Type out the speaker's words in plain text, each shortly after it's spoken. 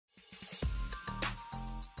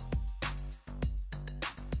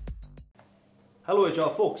Hello HR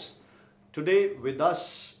folks. Today with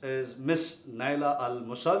us is Miss Naila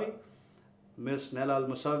Al-Musawi. Miss Naila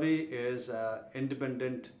Al-Musawi is an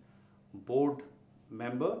independent board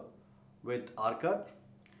member with ARCAD,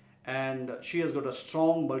 and she has got a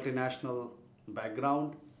strong multinational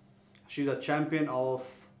background. She's a champion of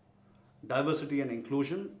diversity and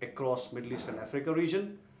inclusion across Middle East and Africa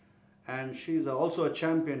region, and she's also a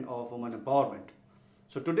champion of women empowerment.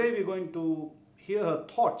 So today we're going to hear her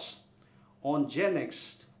thoughts on Gen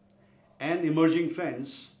X and emerging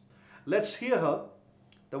trends. Let's hear her,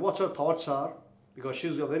 what her thoughts are, because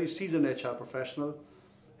she's a very seasoned HR professional,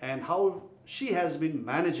 and how she has been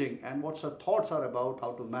managing and what her thoughts are about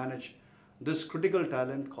how to manage this critical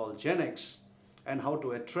talent called Gen X and how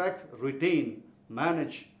to attract, retain,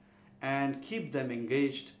 manage, and keep them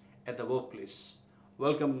engaged at the workplace.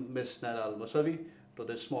 Welcome, Ms. Naila Al-Musawi, to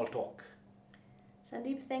this small talk.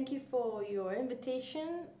 Sandeep, thank you for your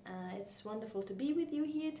invitation. It's wonderful to be with you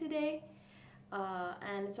here today.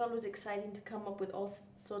 And it's always exciting to come up with all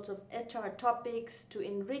sorts of HR topics to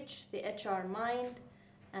enrich the HR mind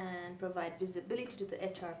and provide visibility to the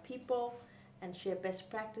HR people and share best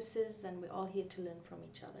practices. And we're all here to learn from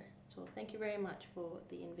each other. So thank you very much for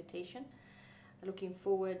the invitation. Looking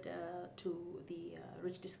forward to the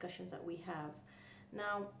rich discussions that we have.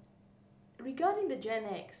 Now, regarding the Gen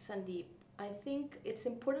X, Sandeep, I think it's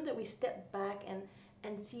important that we step back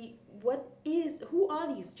and see who are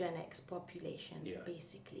these Gen X population,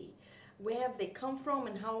 basically. Where have they come from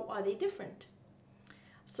and how are they different?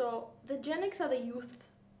 So the Gen X are the youth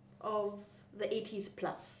of the 80s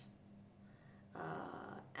plus.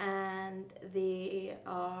 And they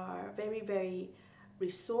are very, very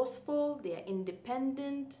resourceful, they are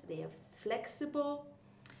independent, they are flexible,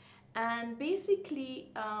 and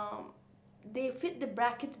basically they fit the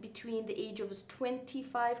bracket between the age of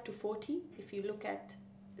 25 to 40. If you look at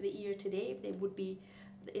the year today, they would be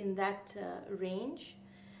in that range.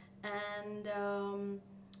 And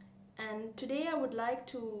today I would like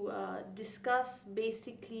to discuss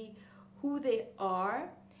basically who they are,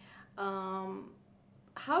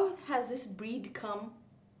 how has this breed come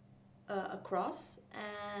across,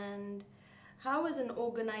 and how as an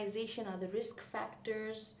organization are the risk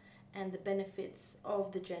factors and the benefits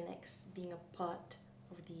of the Gen X being a part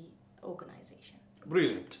of the organization.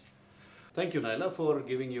 Brilliant. Thank you, Naila, for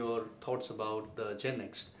giving your thoughts about the Gen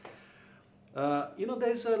X.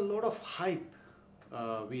 There's a lot of hype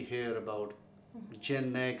we hear about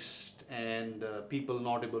Gen X and people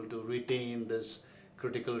not able to retain this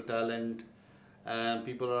critical talent, and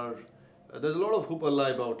there's a lot of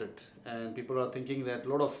hoopla about it, and people are thinking that a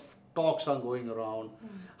lot of talks are going around.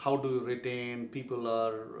 How do you retain? People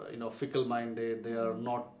are fickle-minded. They are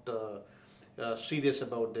not serious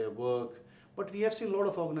about their work. But we have seen a lot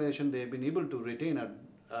of organizations, they've been able to retain and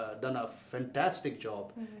done a fantastic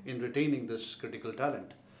job in retaining this critical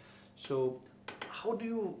talent. So how do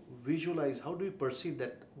you visualize, how do you perceive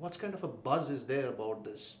that, what kind of a buzz is there about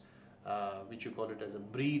this, which you call it as a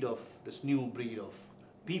breed of, this new breed of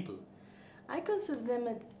people? I consider them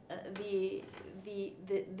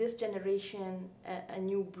this generation a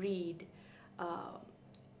new breed.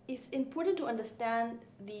 It's important to understand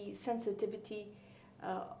the sensitivity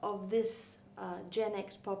of this Gen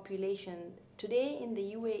X population. Today in the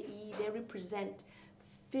UAE, they represent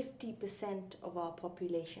 50% of our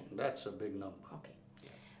population. That's a big number. Okay. Yeah.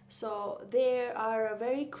 So they are a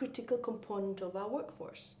very critical component of our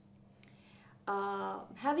workforce.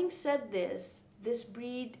 Having said this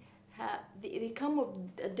breed they come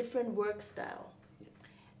with a different work style.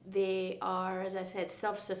 They are, as I said,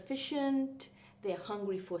 self-sufficient, they're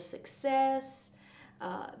hungry for success,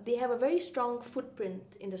 they have a very strong footprint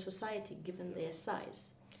in the society given their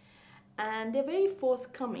size, and they're very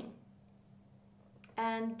forthcoming.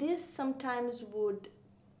 And this sometimes would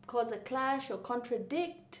cause a clash or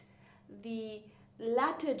contradict the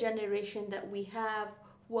latter generation that we have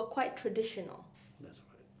who are quite traditional. That's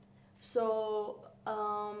right. So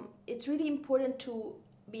it's really important to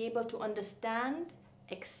be able to understand,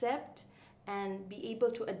 accept, and be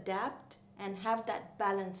able to adapt and have that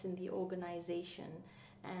balance in the organization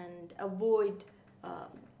and avoid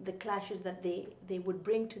the clashes that they would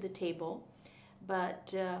bring to the table.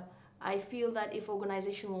 But I feel that if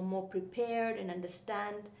organizations were more prepared and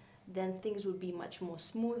understand, then things would be much more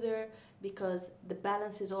smoother, because the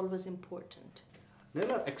balance is always important.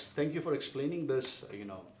 Naila, thank you for explaining this,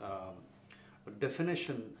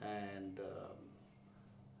 definition and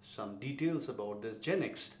some details about this Gen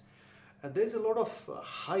X. There's a lot of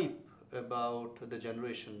hype about the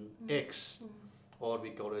generation X, or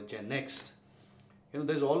we call it Gen X.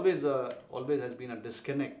 There's always has been a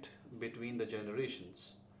disconnect between the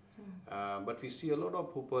generations. But we see a lot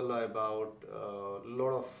of hoopla about a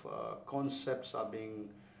lot of concepts are being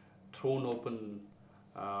thrown open,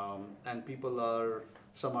 and people are,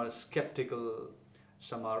 some are skeptical,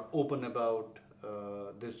 some are open about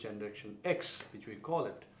this generation X, which we call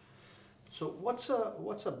it. So what's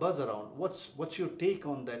a buzz around? What's your take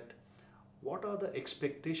on that? What are the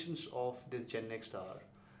expectations of this Gen X star?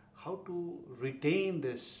 How to retain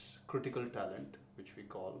this critical talent, which we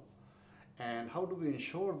call, and how do we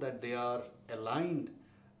ensure that they are aligned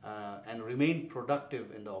and remain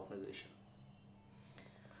productive in the organization?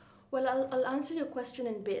 Well, I'll answer your question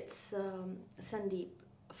in bits, Sandeep.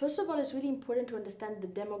 First of all, it's really important to understand the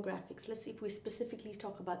demographics. Let's see if we specifically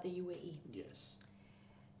talk about the UAE. Yes.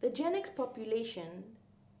 The Gen X population,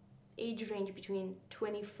 age range between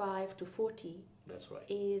 25 to 40, That's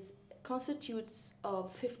right. constitutes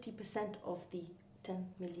of 50% of the 10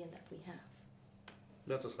 million that we have.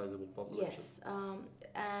 That's a sizable population. Yes,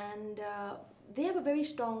 and they have a very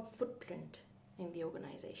strong footprint in the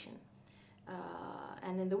organization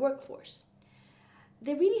and in the workforce.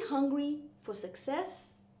 They're really hungry for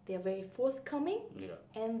success, they're very forthcoming,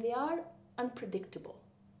 and they are unpredictable.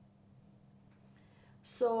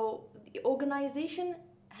 So the organization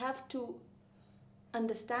have to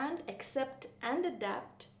understand, accept, and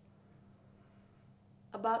adapt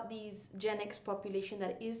about these Gen X population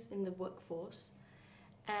that is in the workforce,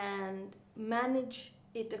 and manage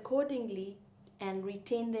it accordingly and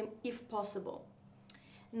retain them if possible.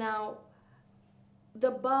 Now,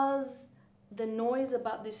 the buzz, the noise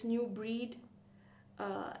about this new breed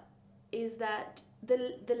is that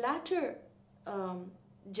the latter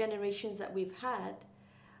generations that we've had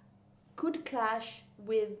could clash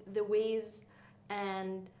with the ways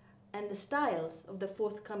and the styles of the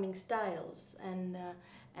forthcoming styles and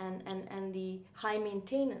the high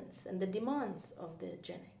maintenance and the demands of the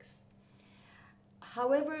Gen X.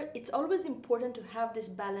 However, it's always important to have this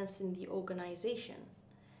balance in the organization,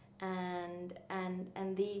 and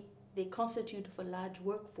they constitute of a large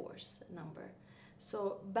workforce number.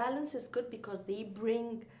 So balance is good because they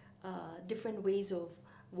bring different ways of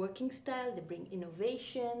working style, they bring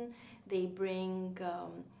innovation, they bring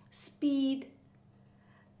speed,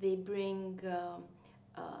 they bring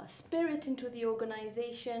spirit into the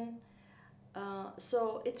organization.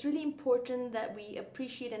 So it's really important that we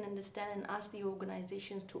appreciate and understand and ask the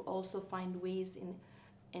organizations to also find ways in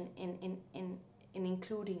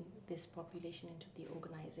including this population into the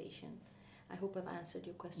organization. I hope I've answered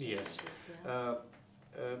your question. Yes. Yeah.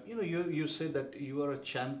 You said that you are a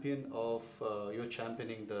champion of, you're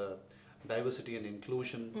championing the diversity and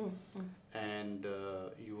inclusion, and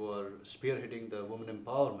you are spearheading the women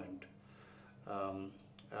empowerment.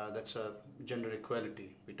 That's a gender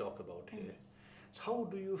equality we talk about here. So how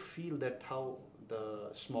do you feel that how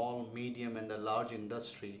the small, medium, and the large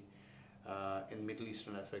industry in Middle East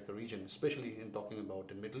and Africa region, especially in talking about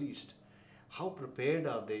the Middle East, how prepared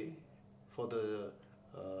are they for the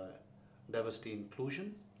diversity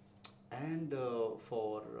inclusion and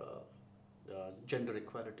for gender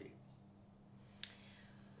equality?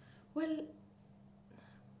 Well,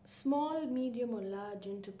 small, medium, or large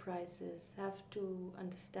enterprises have to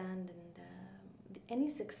understand, and any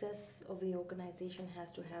success of the organization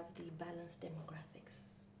has to have the balanced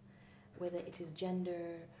demographics, whether it is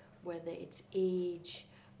gender, whether it's age,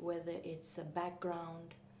 whether it's a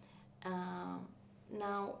background.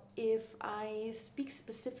 Now, if I speak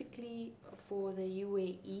specifically for the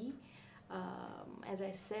UAE, as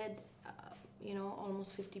I said,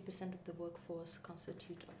 almost 50% of the workforce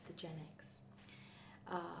constitute of the Gen X.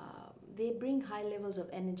 They bring high levels of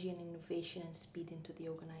energy and innovation and speed into the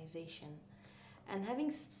organization. And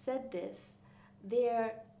having said this,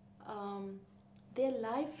 their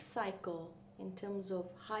life cycle in terms of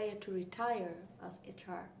hire to retire, as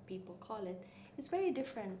HR people call it, is very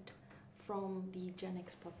different from the Gen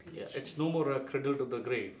X population. Yeah, it's no more a cradle to the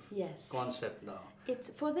grave concept now. It's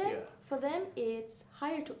for them it's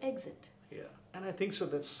hire to exit. Yeah, and I think so.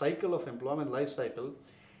 The cycle of employment life cycle,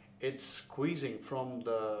 it's squeezing from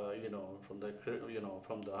the from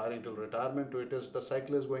the hiring till retirement to the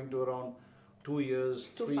cycle is going to around 2 years,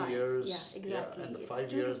 to 3 5. years, Yeah, exactly. and the it's 5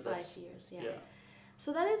 2 years. to 5 years. Yeah.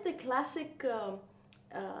 So that is the classic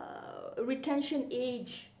retention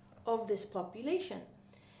age of this population.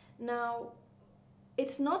 Now,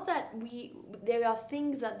 it's not that there are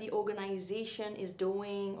things that the organization is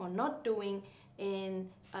doing or not doing in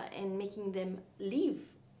making them leave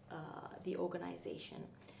the organization,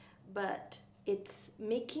 but it's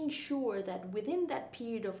making sure that within that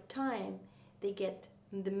period of time they get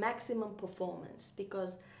the maximum performance,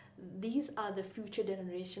 because these are the future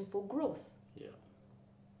generation for growth. Yeah.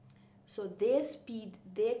 So their speed,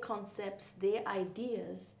 their concepts, their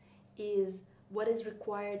ideas is what is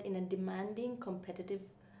required in a demanding, competitive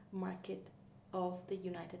market of the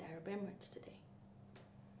United Arab Emirates today.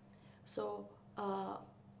 So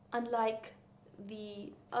unlike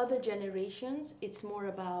the other generations, it's more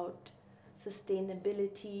about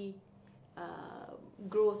sustainability,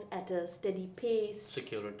 growth at a steady pace,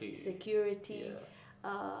 Security.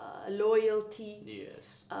 Loyalty.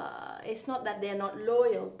 Yes. It's not that they're not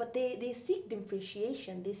loyal, but they seek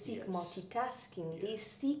differentiation, they seek Yes. multitasking, Yes. they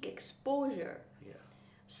seek exposure. Yeah.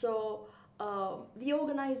 So the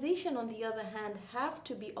organization, on the other hand, have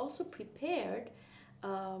to be also prepared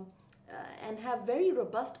and have very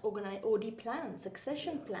robust OD plans,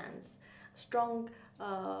 succession plans, strong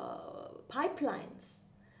pipelines.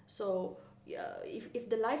 So if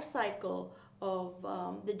the life cycle of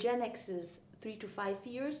the Gen X is 3 to 5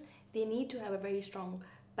 years, they need to have a very strong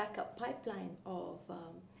backup pipeline of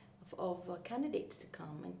candidates to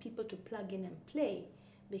come and people to plug in and play,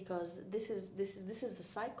 because this is the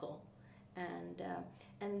cycle.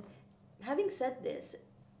 And having said this,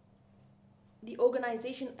 the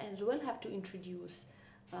organization as well have to introduce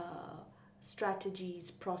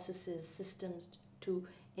strategies, processes, systems to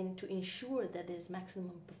ensure that there's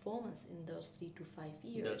maximum performance in those 3 to 5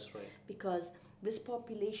 years. That's right. Because this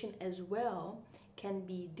population as well can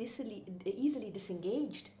be easily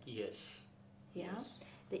disengaged. Yes. Yeah, Yes.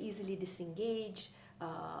 they're easily disengaged.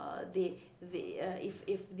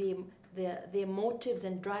 If their motives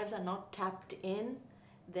and drives are not tapped in,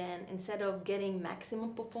 then instead of getting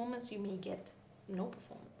maximum performance, you may get no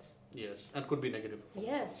performance. Yes, and could be negative.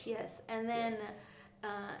 Yes, and then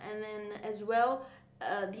as well,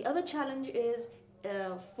 the other challenge is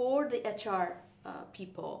for the HR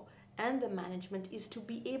people and the management is to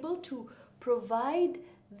be able to provide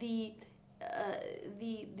the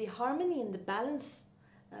harmony and the balance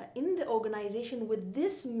in the organization with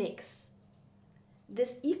this mix.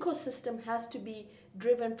 This ecosystem has to be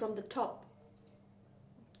driven from the top,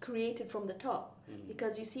 created from the top,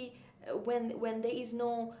 because you see, when there is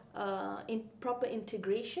no proper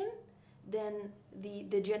integration, then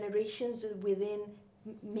the generations within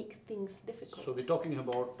make things difficult. So we're talking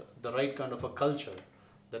about the right kind of a culture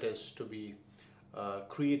that is to be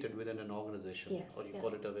created within an organization, Yes, or you yes.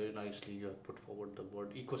 call it very nicely, you have put forward the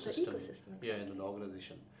word ecosystem. The ecosystem, Yeah, in exactly. an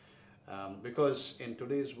organization. Because in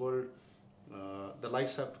today's world, the life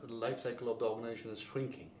cycle of the organization is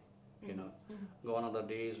shrinking. You know, gone are the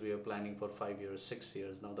days we are planning for 5 years, 6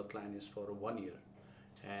 years. Now the plan is for 1 year,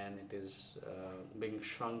 and it is being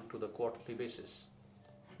shrunk to the quarterly basis.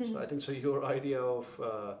 So I think so. Your idea of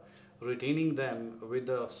retaining them with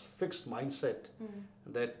a fixed mindset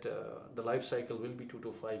that the life cycle will be 2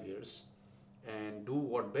 to 5 years, and do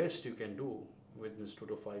what best you can do within this 2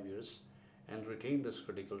 to 5 years, and retain this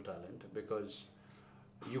critical talent, because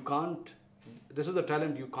you can't. This is the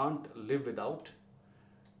talent you can't live without,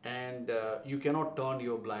 and you cannot turn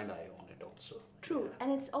your blind eye on it also. True,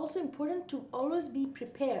 and it's also important to always be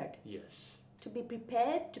prepared. Yes. To be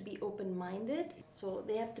prepared, to be open-minded. So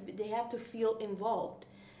they have to feel involved.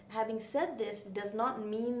 Having said this, it does not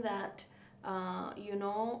mean that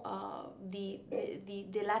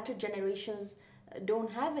the latter generations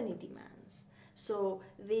don't have any demands. So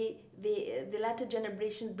the latter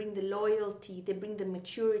generations bring the loyalty, they bring the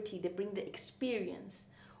maturity, they bring the experience,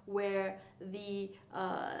 where the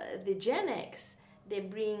Gen X, they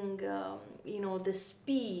bring the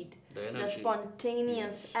speed, The energy. the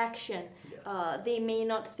spontaneous Yes. action. Yeah. They may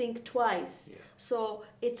not think twice. Yeah. So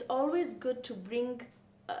it's always good to bring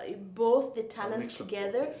both the talents mix of both,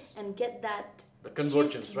 together yes. and get that The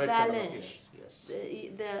convergence, just right? Kind of, balance. yes.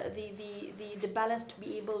 The balance to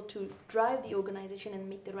be able to drive the organization and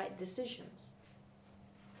make the right decisions.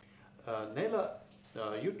 Naila,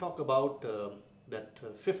 you talk about that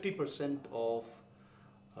 50% of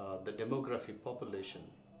the demographic population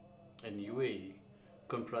in UAE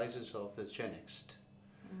comprises of the Gen X.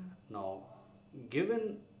 Now, given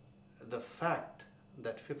the fact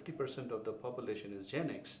that 50% of the population is Gen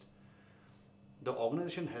X, the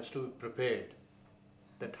organization has to be prepared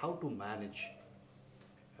that how to manage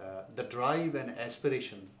the drive and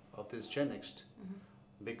aspiration of this Gen X,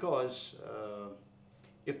 because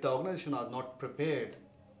if the organization are not prepared,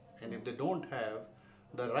 and if they don't have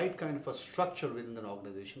the right kind of a structure within an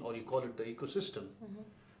organization, or you call it the ecosystem,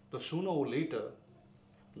 so sooner or later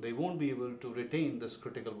they won't be able to retain this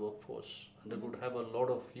critical workforce, and they would have a lot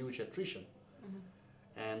of huge attrition,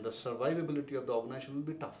 and the survivability of the organization will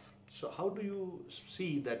be tough. So how do you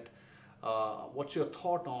see that? What's your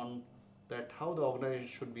thought on that? How the organization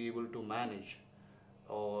should be able to manage,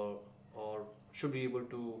 or should be able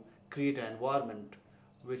to create an environment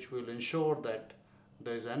which will ensure that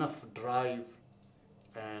there is enough drive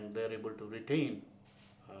and they're able to retain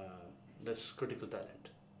uh, this critical talent?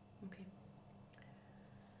 Okay.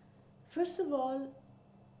 First of all,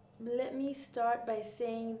 let me start by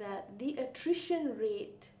saying that the attrition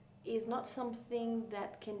rate is not something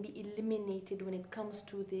that can be eliminated when it comes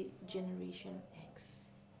to the Generation X,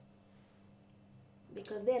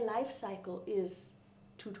 because their life cycle is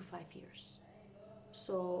 2 to 5 years.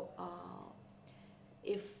 So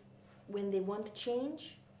if when they want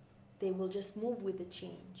change, they will just move with the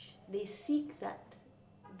change. They seek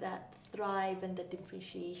that thrive and the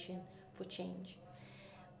differentiation for change.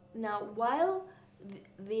 Now, while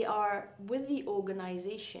they are with the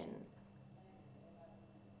organization,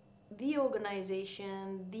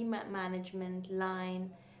 the management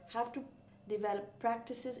line have to develop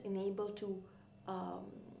practices enabled to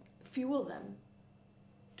fuel them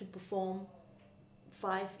to perform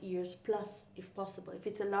 5 years plus, if possible. If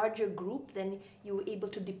it's a larger group, then you're able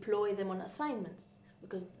to deploy them on assignments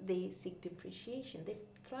because they seek differentiation. They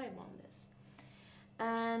thrive on this.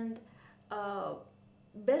 And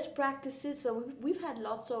best practices, so we've had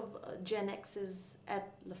lots of Gen X's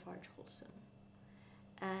at Lafarge Holcim.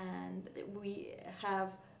 And we have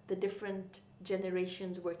the different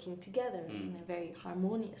generations working together in a very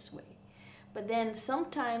harmonious way. But then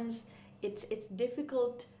sometimes it's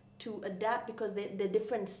difficult to adapt because they're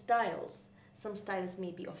different styles. Some styles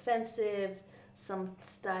may be offensive, some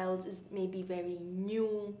styles may be very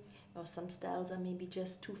new, or some styles are maybe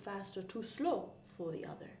just too fast or too slow for the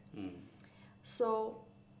other. So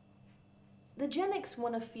the Gen X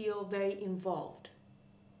want to feel very involved.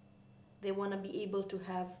 They want to be able to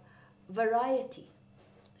have variety.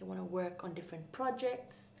 They want to work on different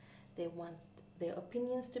projects. They want their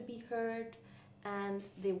opinions to be heard, and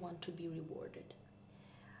they want to be rewarded.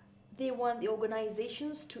 They want the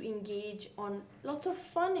organizations to engage on lots of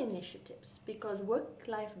fun initiatives because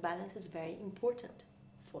work-life balance is very important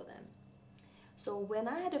for them. So when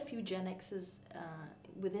I had a few Gen X's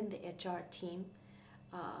within the HR team,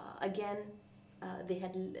 they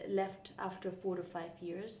had left after 4 to 5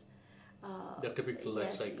 years. The typical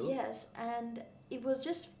life cycle. Yes, and it was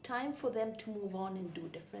just time for them to move on and do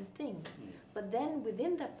different things. But then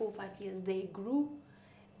within that 4 or 5 years, they grew.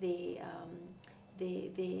 They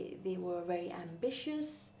were very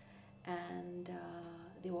ambitious, and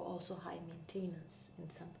they were also high maintenance in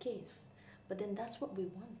some case. But then that's what we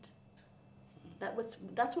want.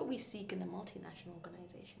 That's what we seek in a multinational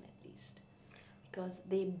organization, at least, because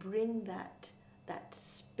they bring that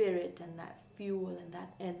spirit and that fuel and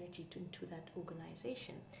that energy into that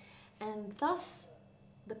organization, and thus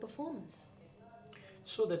the performance.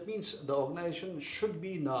 So that means the organization should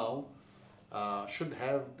be now should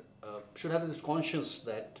have this conscience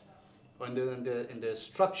that in the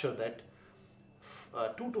structure that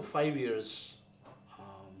 2 to 5 years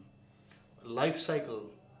life cycle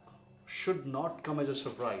should not come as a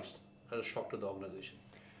surprise, as a shock to the organization.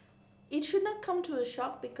 It should not come to a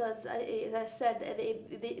shock because, as I said,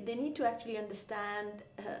 they need to actually understand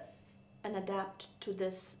and adapt to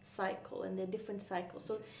this cycle and the different cycles.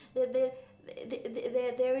 So there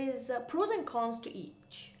is pros and cons to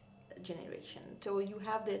each generation. So you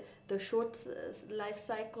have the short life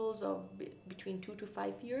cycles of between 2 to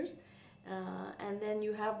 5 years, and then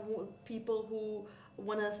you have people who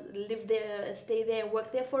want to live there, stay there,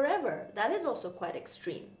 work there forever. That is also quite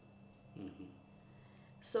extreme.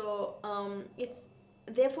 So it's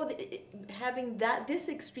therefore having this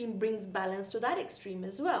extreme brings balance to that extreme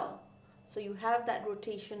as well. So you have that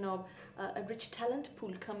rotation of a rich talent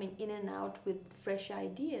pool coming in and out with fresh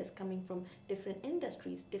ideas coming from different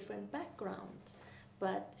industries, different backgrounds.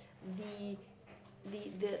 But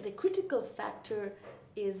the critical factor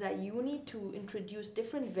is that you need to introduce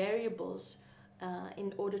different variables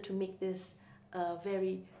in order to make this a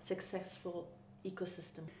very successful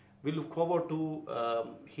ecosystem. We look forward to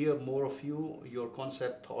hear more of you, your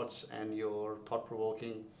concept, thoughts, and your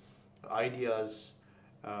thought-provoking ideas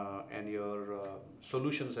and your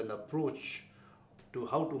solutions and approach to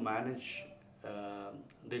how to manage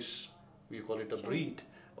this, we call it a breed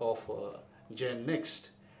of Gen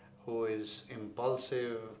Next, who is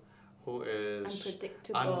impulsive, who is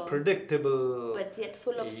unpredictable, but yet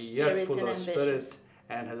full of spirit and ambitious,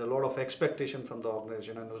 and has a lot of expectation from the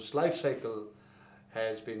organization, and whose life cycle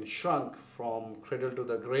has been shrunk from cradle to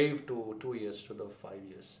the grave to 2 years to the 5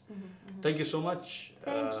 years. Thank you so much.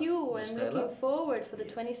 Thank you, and looking forward for the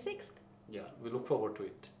 26th. Yeah, we look forward to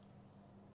it.